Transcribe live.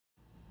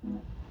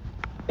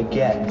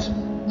get,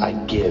 I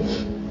give.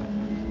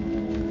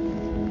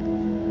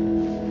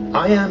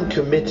 I am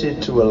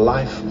committed to a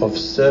life of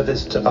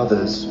service to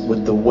others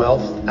with the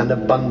wealth and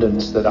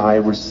abundance that I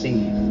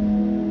receive.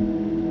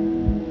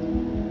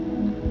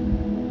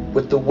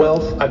 With the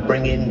wealth I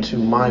bring into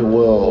my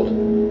world,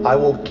 I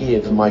will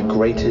give my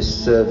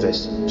greatest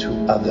service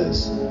to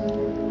others.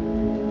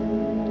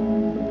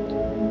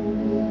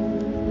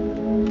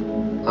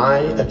 I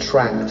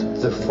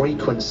attract the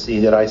frequency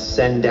that I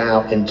send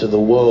out into the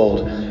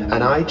world,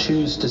 and I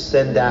choose to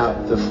send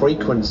out the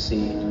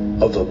frequency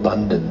of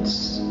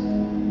abundance.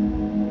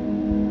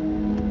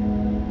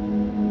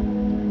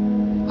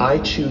 I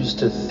choose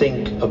to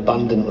think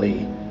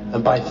abundantly,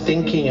 and by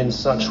thinking in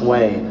such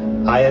way,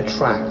 I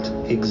attract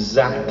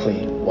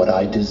exactly what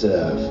I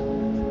deserve.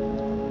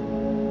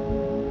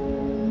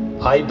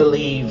 I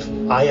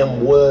believe I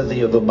am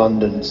worthy of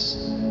abundance,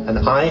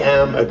 and I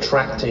am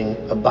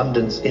attracting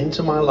abundance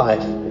into my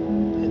life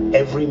at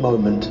every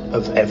moment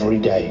of every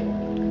day.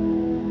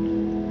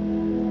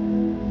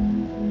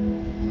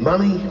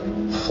 Money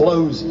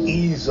flows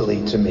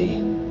easily to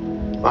me.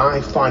 My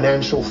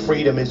financial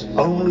freedom is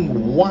only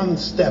one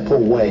step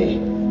away.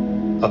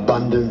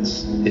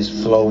 Abundance is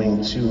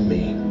flowing to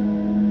me.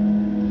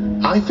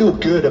 I feel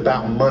good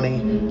about money,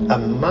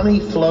 and money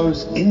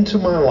flows into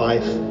my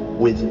life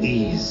with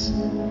ease.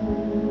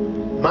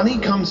 Money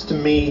comes to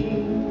me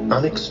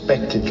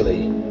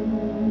unexpectedly.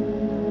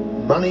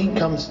 Money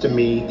comes to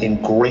me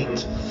in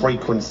great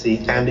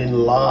frequency and in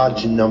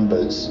large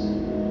numbers.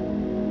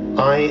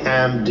 I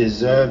am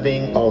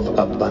deserving of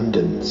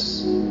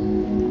abundance.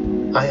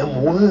 I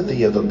am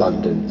worthy of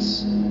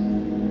abundance.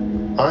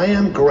 I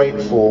am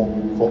grateful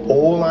for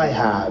all I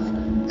have,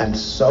 and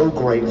so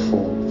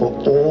grateful for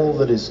all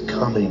that is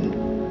coming.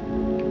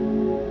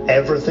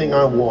 Everything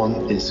I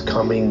want is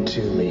coming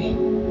to me.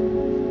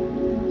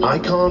 I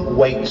can't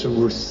wait to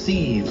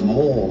receive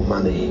more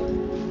money.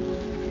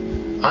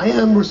 I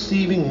am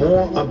receiving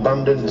more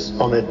abundance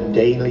on a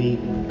daily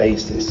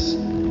basis.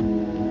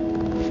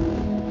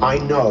 I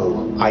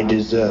know I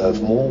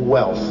deserve more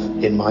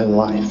wealth in my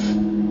life.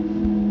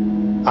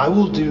 I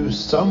will do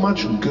so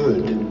much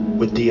good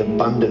with the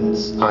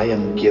abundance I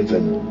am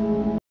given.